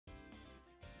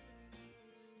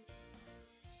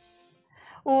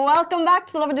Welcome back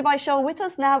to the Lovin Dubai show. With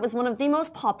us now is one of the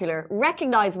most popular,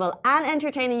 recognizable, and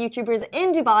entertaining YouTubers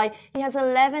in Dubai. He has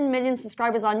 11 million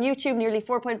subscribers on YouTube, nearly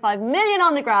 4.5 million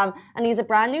on the gram, and he's a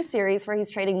brand new series where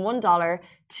he's trading $1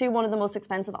 to one of the most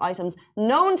expensive items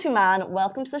known to man.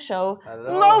 Welcome to the show,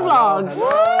 Mo Vlogs.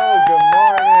 Hello, good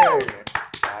morning,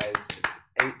 guys.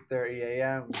 It's 8:30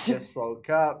 a.m. Just woke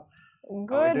up.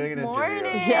 Good morning.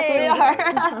 Yes, we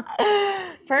are.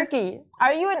 Perky.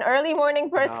 Are you an early morning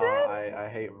person? No, I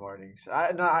hate mornings.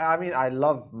 I mean, I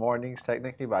love mornings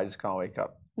technically, but I just can't wake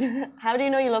up. How do you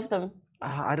know you love them?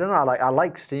 I don't know. I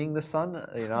like seeing the sun.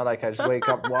 You know, like I just wake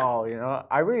up. Wow. You know,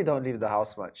 I really don't leave the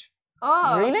house much.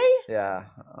 Oh, Really? Yeah.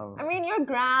 I mean, your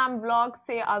gram vlogs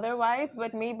say otherwise,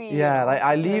 but maybe. Yeah, like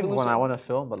I it's an leave when I illusion. want to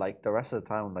film, but like the rest of the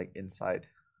time I'm like inside.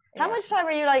 How much time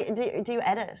are you like? Do you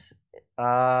edit?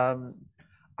 I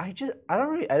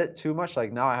don't really edit too much.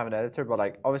 Like now I have an editor, but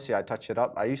like obviously I touch it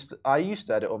up. I used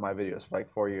to edit all my videos for like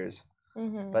 4 years,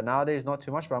 but nowadays not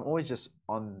too much. But I'm always just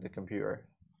on the computer.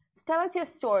 So tell us your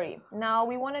story. Now,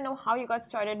 we want to know how you got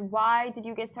started. Why did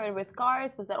you get started with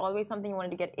cars? Was that always something you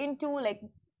wanted to get into? Like,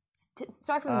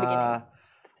 start from the beginning.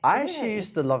 I actually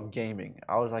used to love gaming.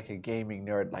 I was like a gaming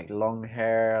nerd, like long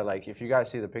hair. Like if you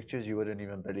guys see the pictures, you wouldn't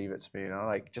even believe it's me. You know,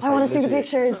 like just. I like, want to see the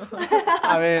literally- pictures.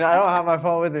 I mean, I don't have my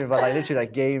phone with me, but like literally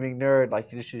like gaming nerd.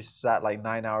 Like literally sat like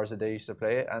 9 hours a day used to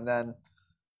play it, and then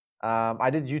I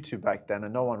did YouTube back then,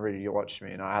 and no one really watched me.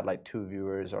 You know, I had like 2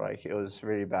 viewers, or like it was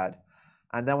really bad.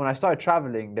 And then when I started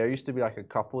traveling, there used to be like a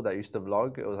couple that used to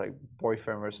vlog. It was like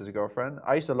boyfriend versus girlfriend.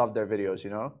 I used to love their videos,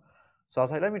 you know. So I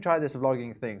was like, let me try this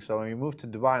vlogging thing. So when we moved to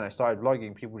Dubai and I started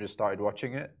vlogging, people just started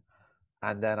watching it.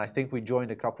 And then I think we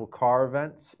joined a couple car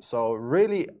events. So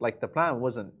really, like the plan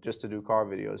wasn't just to do car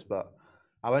videos, but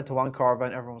I went to one car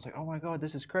event. Everyone was like, oh my God,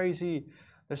 this is crazy.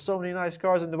 There's so many nice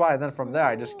cars in Dubai. And then from there,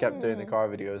 I just kept doing the car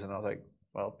videos. And I was like,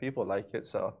 well, people like it,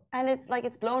 so. And it's like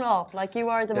it's blown up. Like you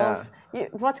are the Yeah. most.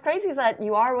 What's crazy is that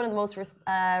you are one of the most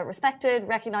respected,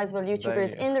 recognizable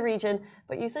YouTubers you. in the region.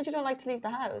 But you said you don't like to leave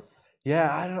the house.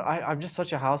 Yeah, I don't. I'm just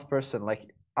such a house person. Like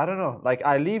I don't know. Like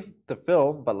I leave the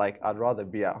film, but like I'd rather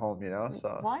be at home. You know.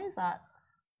 So Why is that?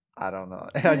 I don't know.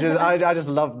 I just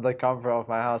love the comfort of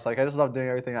my house. Like I just love doing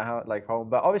everything at like home.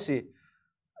 But obviously,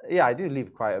 yeah, I do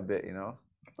leave quite a bit. You know.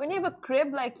 When you have a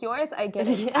crib like yours, I get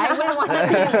it. Yeah. I wouldn't want to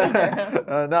leave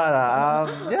either. No.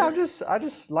 Yeah, I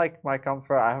just like my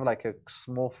comfort. I have like a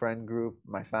small friend group,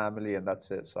 my family, and that's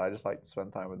it. So I just like to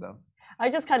spend time with them. I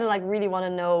just kind of like really want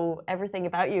to know everything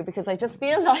about you because I just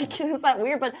feel like it's that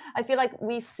weird, but I feel like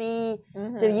we see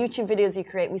the YouTube videos you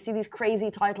create. We see these crazy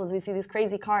titles. We see these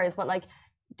crazy cars. But like,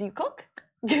 do you cook?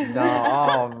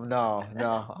 No.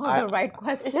 The right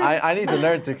question. I need to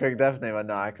learn to cook definitely, but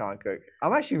no, I can't cook.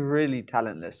 I'm actually really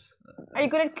talentless. Are you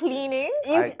good at cleaning?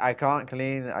 I can't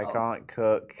clean. I can't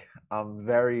cook. I'm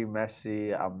very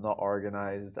messy. I'm not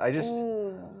organized. I just.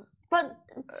 But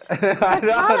I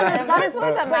know talentless, that is This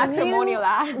was a matrimonial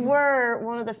ad. You were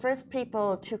one of the first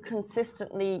people to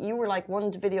consistently. You were like one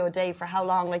video a day for how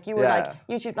long? Like you were like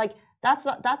YouTube. Like that's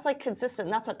like consistent.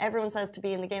 That's what everyone says to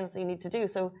be in the game that you need to do.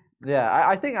 So yeah,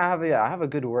 I think I have a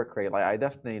good work rate. Like I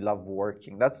definitely love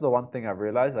working. That's the one thing I've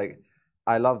realized. Like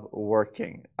I love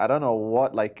working. I don't know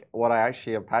what I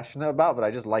actually am passionate about, but I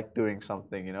just like doing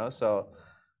something, you know. So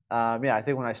yeah, I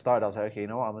think when I started, I was like, okay, you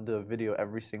know what, I'm gonna do a video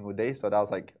every single day. So that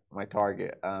was like my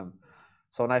target.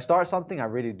 So when I start something, I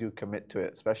really do commit to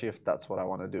it, especially if that's what I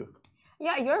want to do.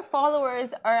 Yeah, your followers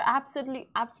are absolutely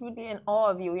in awe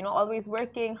of you. You know, always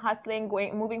working, hustling,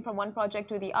 moving from one project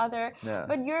to the other. Yeah.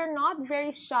 But you're not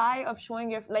very shy of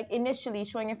showing initially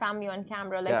showing your family on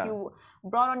camera. Like you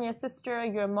brought on your sister,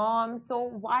 your mom. So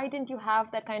why didn't you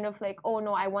have that kind of like, oh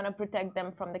no, I want to protect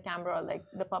them from the camera or like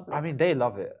the public? I mean, they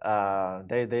love it.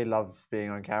 They love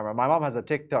being on camera. My mom has a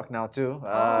TikTok now too.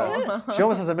 She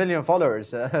almost has 1 million followers.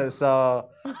 So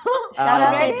shout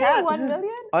out Already? to Kat. 1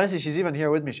 million? honestly, she's even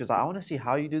here with me. She's like, I want to see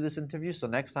how you do this interview. So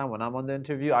next time when I'm on the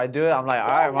interview, I do it. I'm like,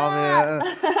 all right,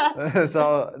 mommy.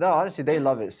 So no, honestly, they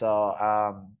love it. So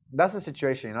that's the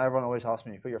situation. You know, everyone always asks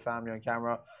me, you put your family on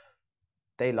camera.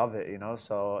 They love it, you know.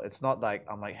 So it's not like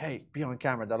I'm like, hey, be on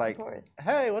camera. They're like,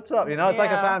 hey, what's up? You know, it's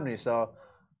like a family. So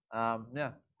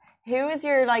yeah. Who is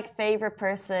your like favorite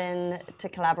person to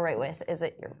collaborate with? Is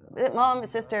it mom,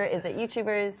 sister? Is it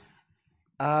YouTubers?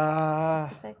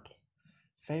 Specific.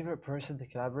 Favorite person to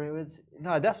collaborate with?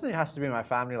 No, it definitely has to be my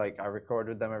family. Like I record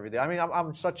with them every day. I mean,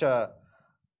 I'm such a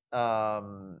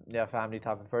family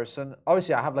type of person.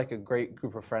 Obviously, I have like a great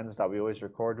group of friends that we always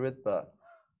record with, but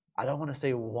I don't want to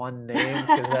say one name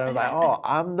because then I'm like, oh,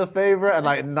 I'm the favorite, and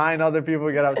like 9 other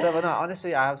people get upset. But no,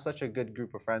 honestly, I have such a good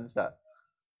group of friends that,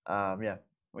 yeah,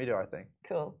 we do our thing.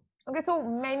 Cool. Okay, so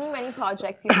many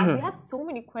projects you have. We have so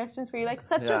many questions for you, like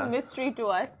such a mystery to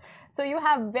us. So you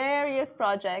have various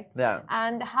projects. Yeah.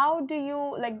 And how do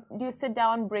you do you sit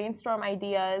down, brainstorm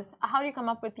ideas? How do you come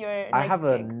up with your I have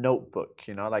a gig? notebook,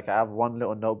 you know, like I have one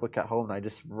little notebook at home and I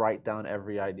just write down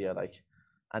every idea, like,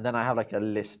 and then I have like a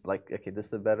list, like, okay, this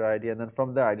is a better idea. And then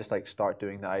from there, I just like start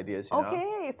doing the ideas, you know?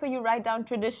 Okay, so you write down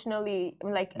traditionally,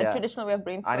 like a traditional way of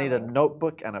brainstorming. I need a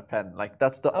notebook and a pen. Like,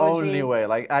 that's the OG. only way.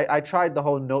 Like, I tried the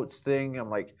whole notes thing. I'm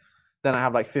like, then I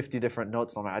have like 50 different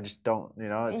notes. I'm like, I just don't, you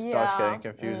know, it starts getting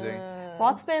confusing.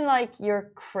 What's been like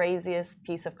your craziest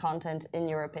piece of content in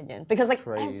your opinion? Because like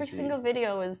every single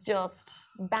video is just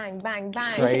bang, bang,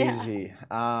 bang. Crazy.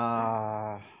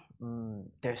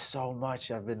 There's so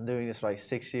much. I've been doing this for like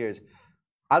 6 years.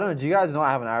 I don't know. Do you guys know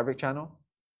I have an Arabic channel?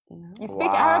 You speak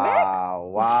Arabic?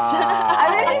 Wow. I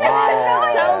didn't even know.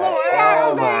 Tell the world.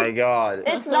 Oh my God.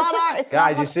 It's not our. It's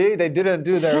Guys, not you see, they didn't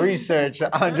do their research.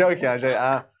 I'm joking.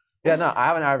 Yeah, no, I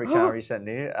have an Arabic channel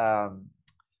recently.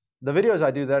 The videos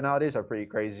I do there nowadays are pretty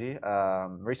crazy.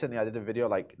 Recently, I did a video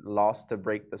like lost to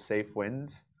break the safe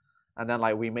wins. And then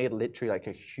like we made literally like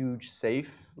a huge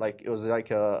safe. Like it was like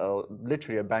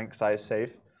literally a bank-sized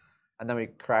safe. And then we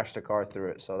crashed the car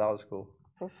through it. So that was cool.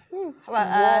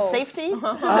 Safety?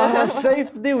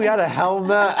 Safety, we had a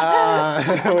helmet.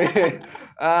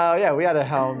 We had a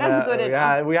helmet. That's good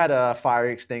enough. We had a fire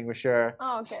extinguisher.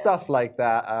 Oh, okay. Stuff like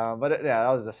that. That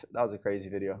was a crazy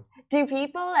video. Do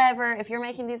people ever, if you're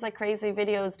making these like crazy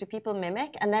videos, do people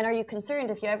mimic? And then are you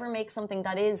concerned if you ever make something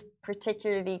that is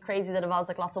particularly crazy that involves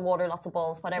like lots of water, lots of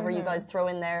balls, whatever you guys throw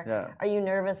in there? Yeah. Are you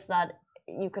nervous that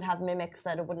you could have mimics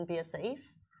that it wouldn't be as safe?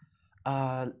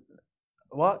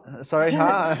 What? Sorry,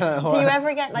 huh? Do you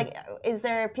ever get like,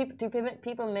 do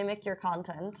people mimic your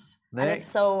content? And if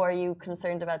so, are you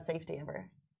concerned about safety ever?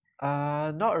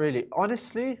 Not really.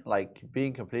 Honestly, like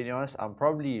being completely honest, I'm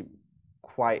probably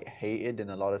quite hated in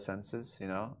a lot of senses, you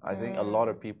know? I think a lot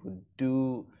of people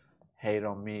do hate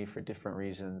on me for different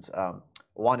reasons.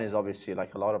 One is obviously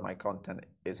like a lot of my content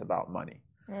is about money.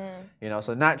 You know,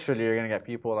 so naturally you're gonna get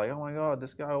people like, oh my God,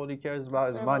 this guy all he cares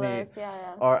about is money.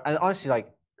 And honestly,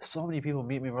 like so many people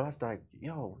meet me in real life, they're like,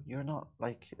 yo, you're not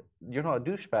a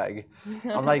douchebag.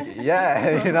 I'm like,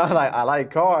 yeah, you know, like I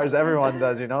like cars, everyone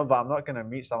does, you know, but I'm not gonna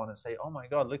meet someone and say, oh my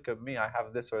God, look at me, I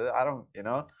have this or that. I don't, you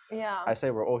know. Yeah. I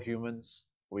say we're all humans.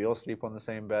 We all sleep on the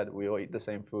same bed. We all eat the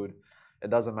same food. It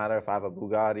doesn't matter if I have a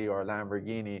Bugatti or a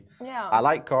Lamborghini. Yeah. I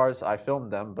like cars. I film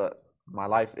them, but my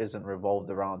life isn't revolved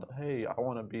around, hey, I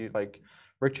want to be like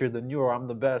richer than you, or I'm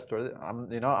the best, or I'm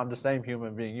the same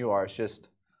human being you are. It's just,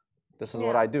 this is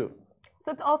what I do.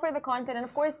 So it's all for the content. And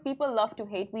of course, people love to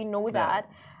hate. We know that.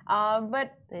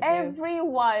 But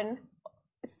everyone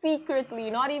secretly,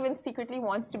 not even secretly,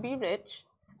 wants to be rich.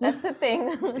 That's the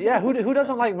thing. Yeah, who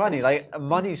doesn't like money? Like,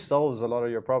 money solves a lot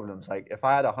of your problems. Like, if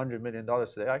I had $100 million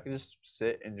today, I could just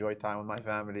sit, enjoy time with my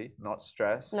family, not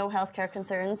stress. No healthcare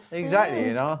concerns. Exactly,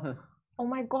 you know? Oh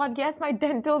my God, yes, my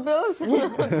dental bills.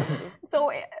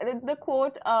 So the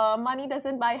quote, money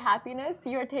doesn't buy happiness,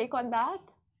 your take on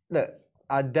that? Look,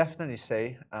 I'd definitely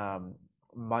say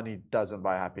money doesn't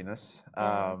buy happiness.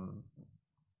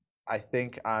 I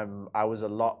think I was a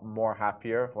lot more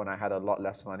happier when I had a lot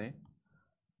less money.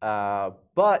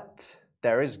 But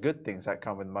there is good things that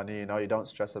come with money. You know, you don't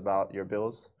stress about your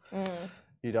bills.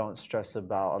 You don't stress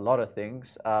about a lot of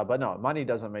things. But no, money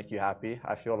doesn't make you happy.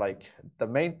 I feel like the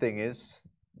main thing is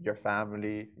your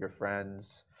family, your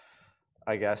friends,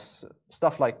 I guess,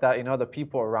 stuff like that. You know, the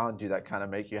people around you that kind of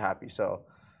make you happy. So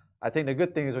I think the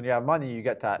good thing is when you have money, you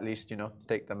get to at least, you know,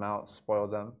 take them out, spoil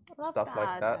them, stuff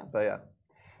like that. But yeah.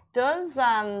 Does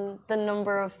the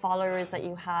number of followers that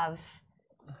you have,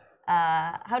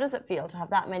 how does it feel to have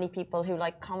that many people who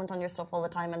like comment on your stuff all the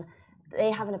time and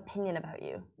they have an opinion about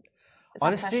you?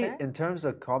 Honestly, in terms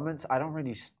of comments, I don't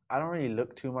really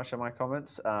look too much at my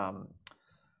comments.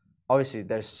 Obviously,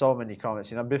 there's so many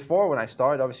comments. You know, before when I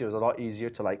started, obviously it was a lot easier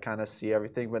to like kind of see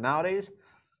everything. But nowadays,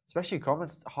 especially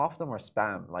comments, half of them are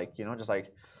spam. Like, you know, just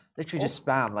like literally just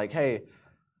spam. Like, hey,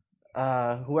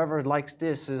 whoever likes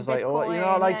this is like, oh, you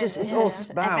know, like just it's all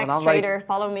spam. FX and I'm trader, like,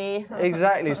 follow me.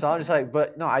 Exactly. So I'm just like,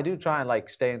 but no, I do try and like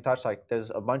stay in touch. Like,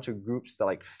 there's a bunch of groups that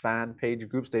like fan page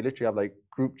groups. They literally have like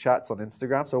group chats on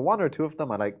Instagram. So one or two of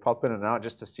them I like pop in and out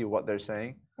just to see what they're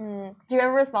saying. Do you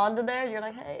ever respond to there? You're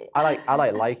like, hey.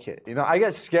 I like it. You know, I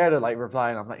get scared of like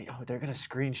replying. I'm like, oh, they're gonna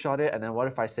screenshot it, and then what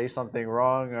if I say something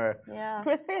wrong or? Yeah.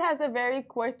 Chris Fade has a very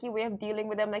quirky way of dealing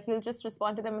with them. Like he'll just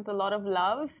respond to them with a lot of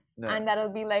love, and that'll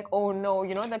be like, oh no,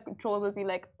 you know, the troll will be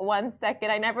like, 1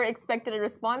 second, I never expected a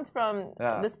response from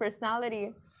this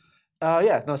personality.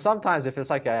 Yeah, no. Sometimes if it's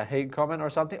like a hate comment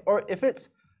or something, or if it's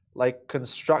like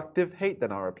constructive hate,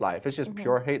 then I'll reply. If it's just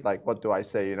pure hate, like what do I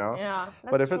say, you know? Yeah,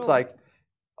 But if that's it's true. like,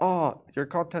 oh, your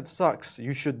content sucks,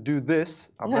 you should do this,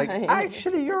 I'm like,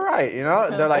 actually, you're right, you know?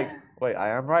 They're like, wait, I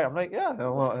am right. I'm like, yeah.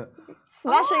 Well,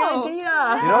 Smashing Oh, idea. you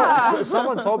know, Yeah.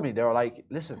 someone told me, they were like,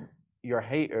 listen, your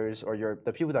haters or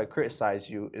the people that criticize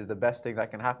you is the best thing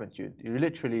that can happen to you. You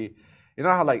literally, you know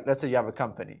how, like, let's say you have a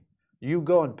company, you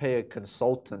go and pay a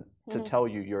consultant to tell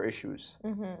you your issues.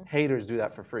 Haters do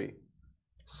that for free.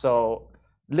 So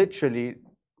literally,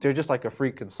 they're just like a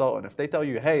free consultant. If they tell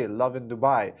you, hey, Lovin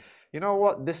Dubai, you know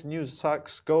what, this news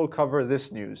sucks, go cover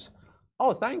this news.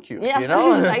 Oh, thank you. Yeah. You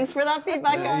know? Thanks for that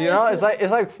feedback, guys. You know, it's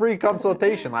like free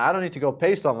consultation. Like, I don't need to go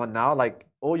pay someone now. Like,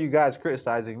 all you guys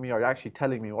criticizing me are actually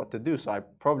telling me what to do, so I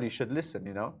probably should listen,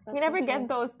 you know? We never get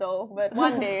those though, but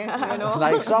one day, you know.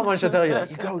 Like, someone should tell you,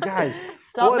 like, go, guys.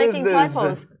 Stop what is making this?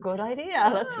 typos. Good idea.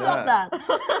 Let's stop Yeah. that.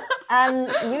 And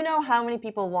you know how many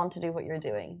people want to do what you're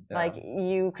doing. Yeah. Like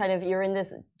you're in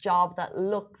this job that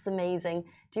looks amazing.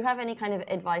 Do you have any kind of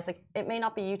advice? Like it may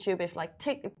not be YouTube, if like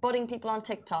putting people on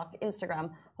TikTok,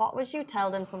 Instagram, what would you tell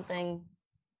them something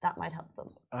that might help them?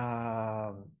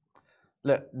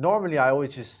 Look, normally I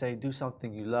always just say, do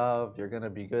something you love, you're gonna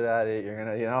be good at it, you're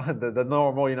gonna, you know, the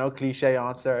normal, you know, cliche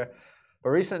answer.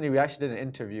 But recently we actually did an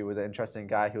interview with an interesting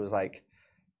guy. He was like,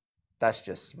 that's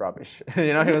just rubbish.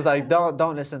 You know, he was like,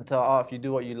 don't listen to, oh, if you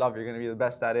do what you love, you're gonna be the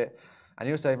best at it. And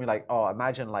he was telling me like, oh,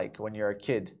 imagine like when you're a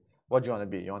kid, what do you want to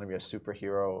be? You want to be a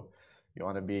superhero? You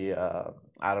want to be,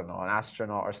 I don't know, an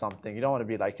astronaut or something. You don't want to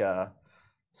be like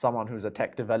someone who's a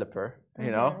tech developer,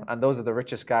 you know? And those are the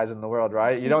richest guys in the world,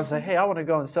 right? You don't say, hey, I want to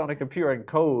go and sit on a computer and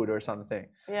code or something.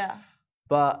 Yeah.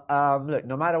 But look,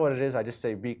 no matter what it is, I just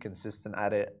say be consistent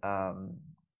at it.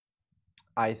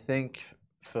 I think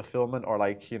fulfillment, or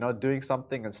like, you know, doing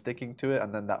something and sticking to it,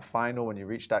 and then that final, when you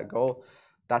reach that goal,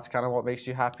 that's kind of what makes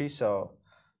you happy. So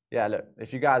yeah, look,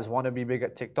 if you guys want to be big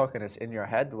at TikTok and it's in your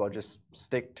head, well, just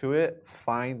stick to it.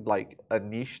 Find like a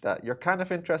niche that you're kind of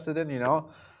interested in, you know?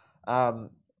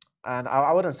 And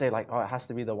I wouldn't say like, oh, it has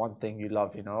to be the one thing you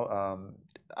love, you know?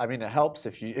 I mean, it helps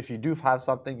if you do have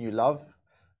something you love,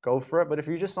 go for it. But if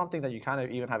you're just something that you kind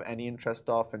of even have any interest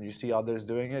of and you see others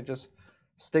doing it, just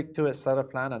stick to it, set a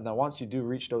plan, and then once you do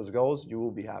reach those goals, you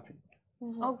will be happy.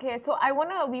 Okay, so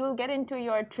we will get into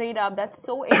your trade up. That's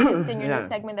so interesting, your new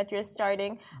Yeah. segment that you're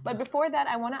starting. But before that,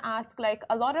 I want to ask, like,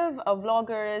 a lot of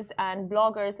vloggers and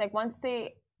bloggers, like, once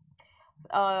they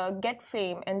get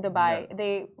fame in Dubai,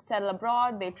 they settle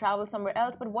abroad, they travel somewhere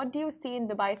else. But what do you see in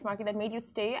Dubai's market that made you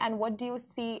stay, and what do you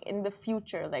see in the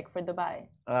future, like, for Dubai?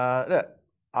 Look,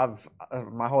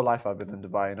 my whole life I've been in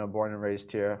Dubai, you know, born and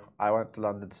raised here. I went to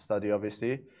London to study,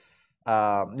 obviously.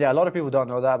 Yeah, a lot of people don't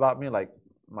know that about me. Like,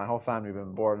 my whole family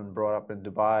been born and brought up in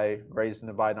Dubai, raised in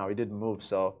Dubai. Now we didn't move,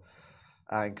 so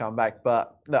and come back. But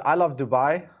look, I love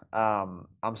Dubai.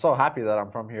 I'm so happy that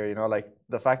I'm from here. You know, like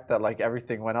the fact that like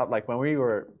everything went up. Like when we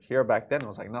were here back then, it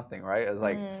was like nothing, right? It was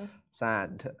like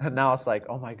sand, and now it's like,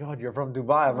 oh my God, you're from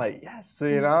Dubai. I'm like, yes,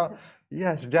 you know,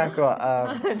 yes, Jacko.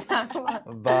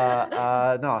 But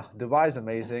no, Dubai is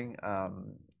amazing.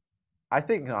 I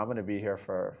think I'm gonna be here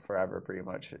for forever, pretty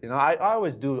much. You know, I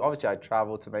always do. Obviously, I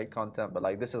travel to make content, but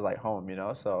like this is like home, you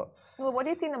know. So. Well, what do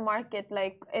you see in the market?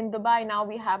 Like in Dubai now,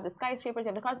 we have the skyscrapers, you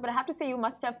have the cars, but I have to say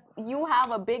you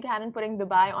have a big hand in putting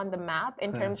Dubai on the map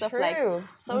in terms of like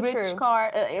rich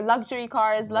luxury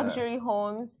cars, luxury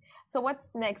homes. So what's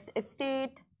next?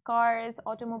 Estate, cars,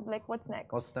 automobile. Like what's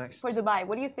next? What's next for Dubai?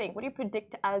 What do you think? What do you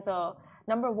predict as a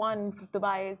 #1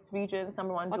 Dubai's region's #1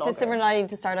 What blogger? does Simran need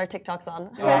to start our TikToks on?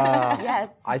 Yes.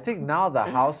 I think now the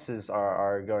houses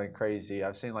are going crazy.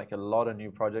 I've seen like a lot of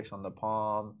new projects on the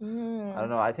Palm. I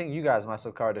don't know. I think you guys must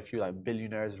have covered a few like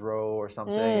Billionaires Row or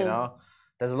something, you know?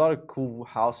 There's a lot of cool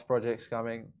house projects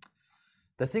coming.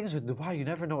 The things with Dubai, you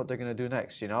never know what they're going to do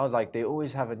next, you know? Like they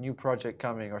always have a new project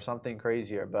coming or something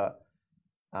crazier. But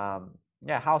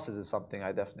yeah, houses is something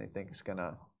I definitely think is going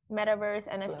to... Metaverse,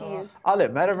 NFTs. Oh,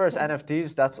 look, Metaverse,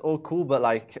 NFTs, that's all cool, but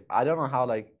like, I don't know how,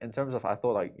 like, in terms of, I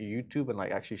thought like YouTube and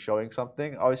like actually showing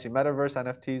something. Obviously, Metaverse,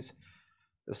 NFTs,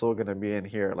 it's all gonna be in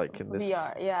here, like in this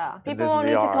VR, yeah. People won't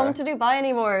need to come to Dubai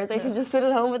anymore. They can just sit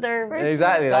at home with their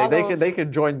exactly. goggles. Like they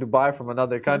could join Dubai from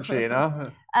another country, you know.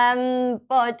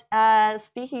 But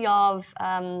speaking of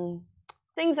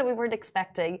things that we weren't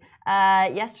expecting,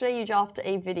 yesterday you dropped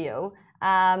a video.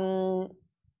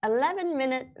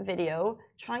 11-minute video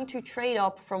trying to trade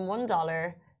up from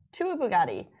 $1 to a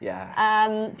Bugatti.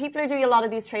 Yeah. People are doing a lot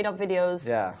of these trade up videos.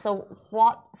 Yeah. So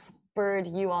what spurred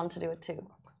you on to do it too?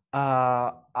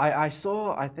 I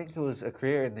saw, I think it was a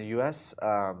creator in the US.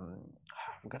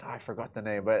 I forgot the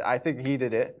name, but I think he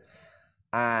did it.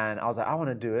 And I was like, I want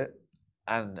to do it.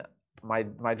 and my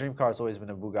dream car has always been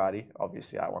a Bugatti.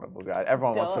 Obviously, I want a Bugatti.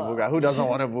 Everyone wants a Duh. Bugatti. Who doesn't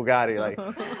want a Bugatti? Like,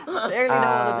 Barely know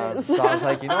what it is. so I was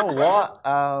like, you know what?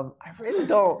 I really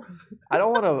don't. I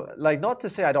don't want to like not to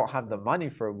say I don't have the money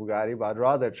for a Bugatti, but I'd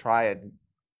rather try and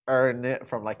earn it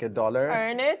from like $1.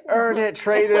 Earn it,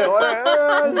 trade it,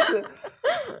 whatever.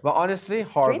 But honestly,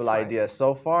 horrible idea.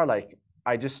 So far, like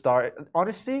I just started.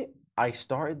 Honestly, I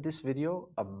started this video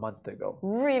a month ago.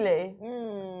 Really?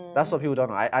 That's what people don't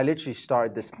know. I literally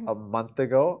started this a month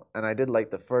ago, and I did like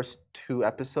the first 2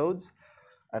 episodes,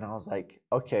 and I was like,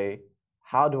 okay,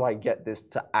 how do I get this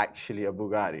to actually a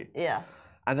Bugatti? Yeah.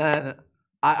 And then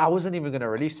I wasn't even gonna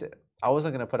release it. I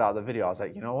wasn't gonna put out the video. I was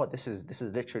like, you know what? This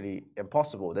is literally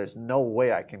impossible. There's no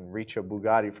way I can reach a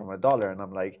Bugatti from $1. And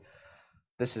I'm like,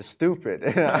 this is stupid.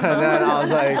 And then I was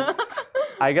like,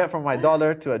 I get from my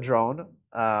dollar to a drone.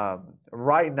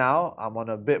 Right now, I'm on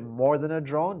a bit more than a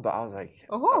drone, but I was like,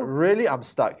 really? I'm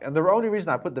stuck. And the only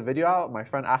reason I put the video out, my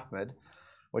friend Ahmed,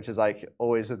 which is like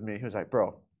always with me, he was like,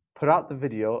 bro, put out the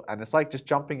video, and it's like just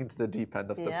jumping into the deep end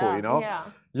of the pool, you know? Yeah.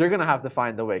 You're going to have to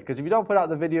find the way. Because if you don't put out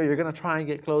the video, you're going to try and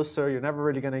get closer. You're never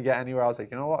really going to get anywhere. I was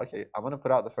like, you know what? Okay, I'm going to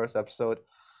put out the first episode.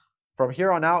 From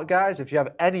here on out, guys, if you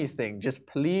have anything, just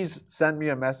please send me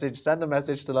a message. Send a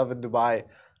message to Lovin Dubai.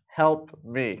 Help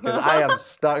me, because I am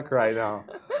stuck right now.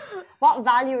 What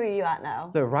value are you at now?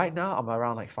 So right now, I'm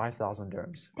around like 5,000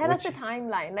 dirhams. Tell us the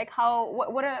timeline. Like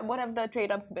what have the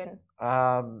trade-ups been?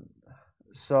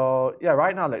 So yeah,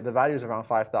 right now like the value is around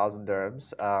 5,000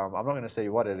 dirhams. I'm not going to say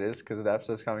what it is because the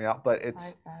episode's coming out, but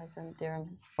it's 5,000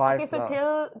 dirhams. Okay, so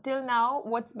till now,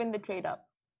 what's been the trade-up?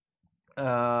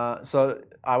 So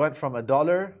I went from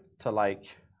 $1 to like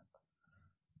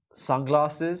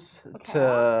sunglasses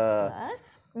to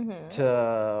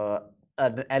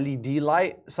an LED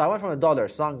light. So I went from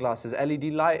 $1, sunglasses,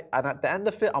 LED light, and at the end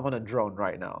of it, I'm on a drone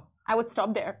right now. I would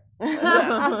stop there.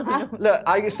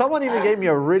 Look, someone even gave me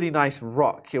a really nice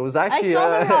rock. It was actually I saw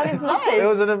the rock. It's nice. It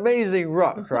was an amazing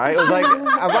rock, right? It was like, and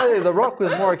by the way, the rock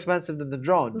was more expensive than the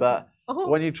drone, but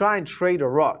when you try and trade a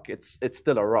rock, it's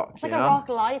still a rock. It's like a rock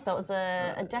light that was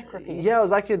a decor piece. Yeah, it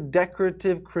was like a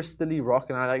decorative crystally rock,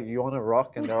 and I like, you want a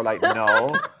rock? And they were like,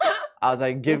 no. I was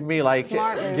like, give me a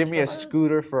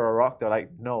scooter for a rock. They're like,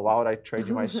 no, why would I trade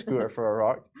you my scooter for a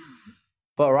rock?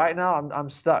 But right now I'm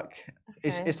stuck.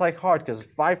 Okay. It's like hard because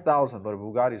 5,000, but a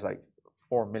Bugatti is like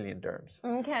 4 million dirhams.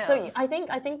 Okay. So I think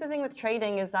the thing with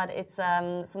trading is that it's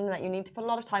something that you need to put a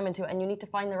lot of time into, and you need to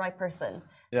find the right person.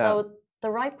 Yeah. So the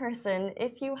right person,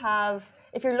 if you're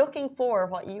looking for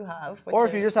what you have, or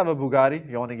if you just have a Bugatti,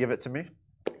 you want to give it to me,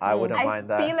 I wouldn't mind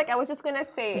that. I feel like I was just gonna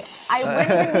say, I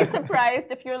wouldn't even be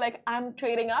surprised if you're like, I'm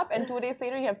trading up, and 2 days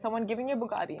later you have someone giving you a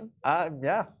Bugatti.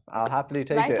 Yeah, I'll happily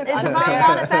take it. It's about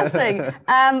manifesting.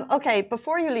 Okay,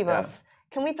 before you leave us,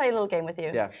 can we play a little game with you?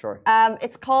 Yeah, sure.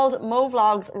 It's called Mo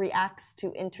Vlogs Reacts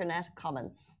to Internet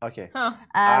Comments. Okay. All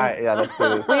right, yeah, let's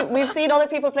do it. We've seen other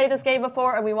people play this game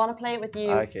before, and we want to play it with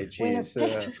you. Okay, geez.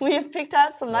 We have picked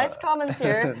out some nice comments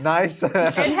here. Nice. It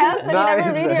helps that you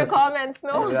never read your comments,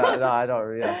 no? Yeah, no, I don't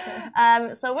read.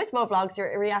 Yeah. So with Mo Vlogs,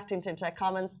 you're reacting to internet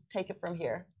comments. Take it from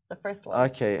here. The first one.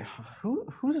 Okay.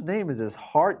 Whose name is this?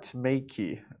 Heart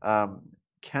Makey.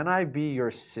 Can I be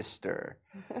your sister?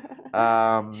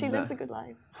 She lives a good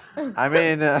life. I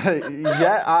mean,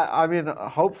 yeah. I mean,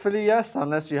 hopefully yes.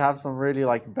 Unless you have some really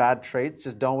like bad traits,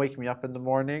 just don't wake me up in the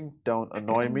morning. Don't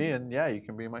annoy me, and yeah, you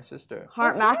can be my sister.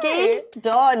 Heart Mackie,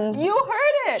 done. You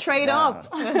heard it. Trade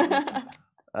up.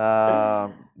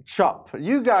 Chop.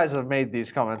 You guys have made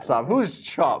these comments up. Who's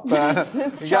Chop? Guys,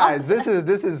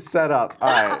 this is set up.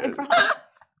 All right.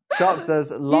 Chop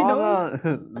says,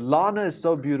 Lana is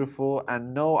so beautiful,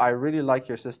 and no, I really like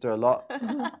your sister a lot.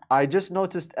 I just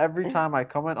noticed every time I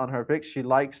comment on her pic, she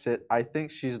likes it. I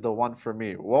think she's the one for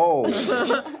me. Whoa.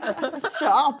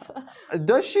 Chop.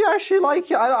 Does she actually like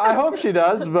you? I hope she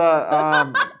does, but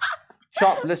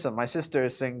Chop, listen, my sister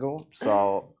is single,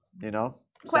 so, you know.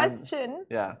 Question.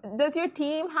 Yeah. Does your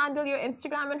team handle your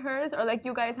Instagram and hers, or like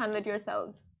you guys handle it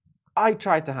yourselves? I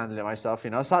try to handle it myself,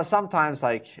 you know. So sometimes,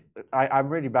 like, I'm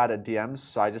really bad at DMs,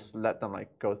 so I just let them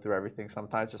like go through everything.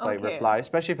 Sometimes just like reply,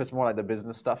 especially if it's more like the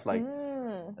business stuff. Like,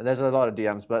 there's a lot of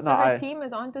DMs, but so her team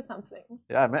is onto something.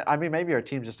 Yeah, I mean, maybe our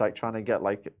team's just like trying to get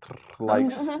like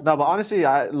likes. No, but honestly,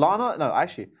 Lana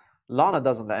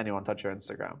doesn't let anyone touch her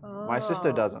Instagram. Oh. My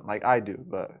sister doesn't. Like I do,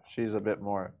 but she's a bit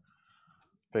more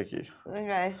picky.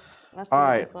 Okay, let's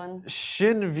see this one.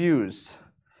 Shin Views.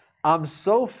 I'm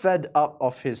so fed up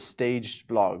of his staged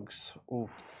vlogs.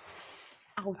 Oof.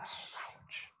 Ouch.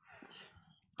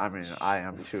 I mean, I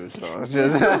am too, so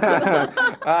just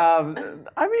I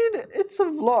mean, it's a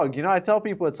vlog. You know, I tell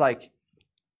people it's like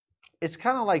it's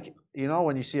kind of like, you know,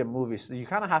 when you see a movie, so you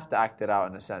kind of have to act it out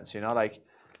in a sense, you know, like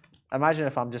imagine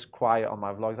if I'm just quiet on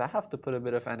my vlogs, I have to put a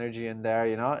bit of energy in there,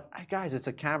 you know. Guys, it's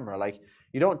a camera. Like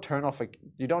you don't turn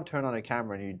on a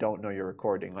camera and you don't know you're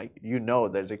recording. Like you know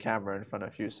there's a camera in front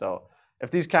of you. So if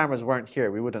these cameras weren't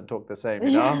here, we wouldn't talk the same,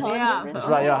 you know. Yeah. It's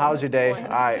like, yo, how's your day?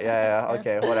 All right, yeah,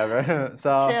 okay, whatever.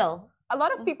 So Chill. A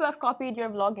lot of people have copied your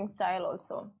vlogging style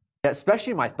also. yeah,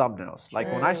 especially my thumbnails.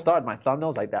 Like when I started my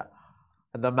thumbnails like that,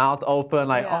 the mouth open,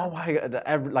 like oh my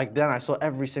god, like then I saw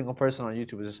every single person on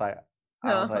YouTube was just like,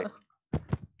 I was like,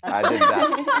 I did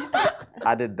that,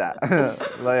 I did that.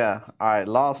 But yeah, all right,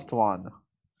 last one.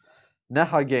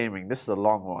 Neha Gaming. This is a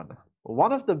long one.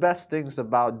 One of the best things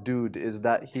about Dude is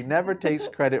that he never takes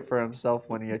credit for himself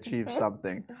when he achieves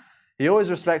something. He always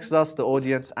respects us, the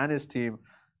audience, and his team,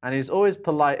 and he's always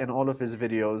polite in all of his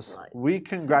videos. We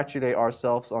congratulate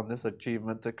ourselves on this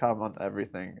achievement to come on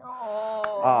everything.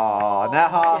 Oh,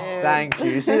 Neha, thank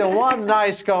you. You see the one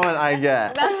nice comment I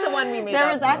get. That's the one we made. There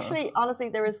was actually, honestly,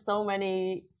 there was so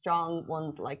many strong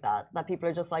ones like that people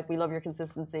are just like, we love your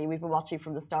consistency. We've been watching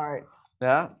from the start.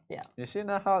 Yeah? Yeah. You see,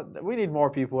 Neha, we need more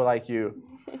people like you.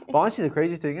 But honestly, the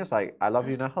crazy thing is, like, I love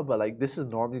you, Neha, but like, this is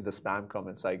normally the spam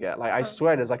comments I get. Like, I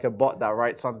swear there's like a bot that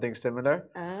writes something similar.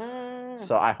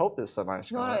 So I hope it's a nice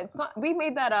comment. No, it's not. We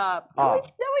made that up. Oh.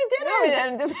 No, we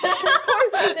didn't. Of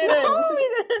course we didn't. No, we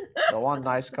didn't. The one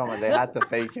nice comment, they had to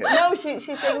fake it. No,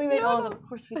 she's saying we made all of them. Of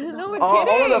course we didn't. No, we're Oh,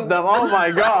 kidding. all of them. Oh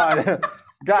my god.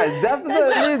 Guys,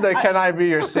 definitely the can I be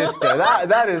your sister?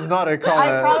 That is not a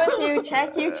comment. I promise you,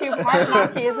 check YouTube. Heart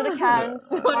Mackie is an account.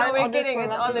 No, we're kidding.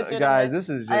 It's all legitimate. Guys, this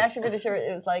is just I actually did a shirt.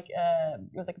 It was like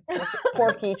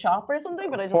Porky Chop or something,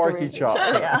 but I just Porky Chop.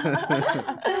 Yeah.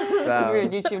 Those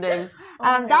weird YouTube names.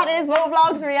 That is Mo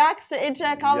Vlogs reacts to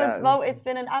internet comments. Yes. Mo, it's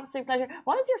been an absolute pleasure.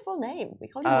 What is your full name? We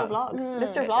call you Mo Vlogs.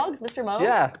 Mr. Vlogs, Mr. Mo.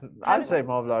 Yeah, I'd say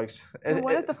Mo Vlogs.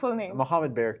 What is the full name?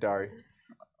 Mohammed Barakdari.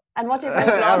 And what's your friends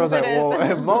I was like, it is.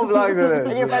 whoa, Mo Vlogs it is.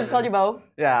 And your friends call you Mo?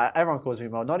 Yeah, everyone calls me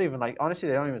Mo. Not even like, honestly,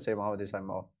 they don't even say Mohammed, they say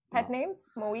Mo. Pet names?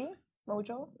 Moe?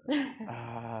 Mojo?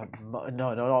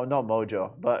 No, not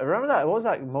Mojo. But remember that? What was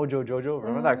that? Mojo Jojo?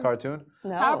 Remember that cartoon?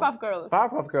 No. Powerpuff Girls.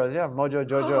 Powerpuff Girls, yeah. Mojo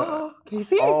Jojo.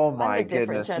 Casey? Oh my a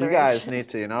different goodness. You guys generation. need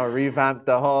to, you know, revamp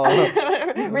the whole.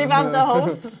 Revamp the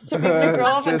hosts to people who grow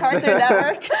up on Cartoon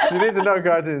Network. You need to know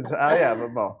cartoons. Yeah,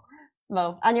 but Mo.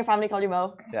 Mo. And your family call you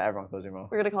Mo? Yeah, everyone calls you Mo.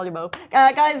 We're going to call you Mo.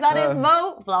 Guys, that is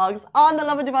Mo Vlogs on the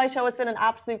Lovin Dubai show. It's been an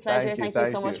absolute pleasure. Thank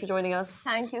you so much for joining us.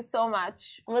 Thank you so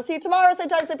much. And we'll see you tomorrow, same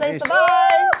time, same place.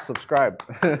 Bye-bye.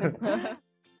 Subscribe.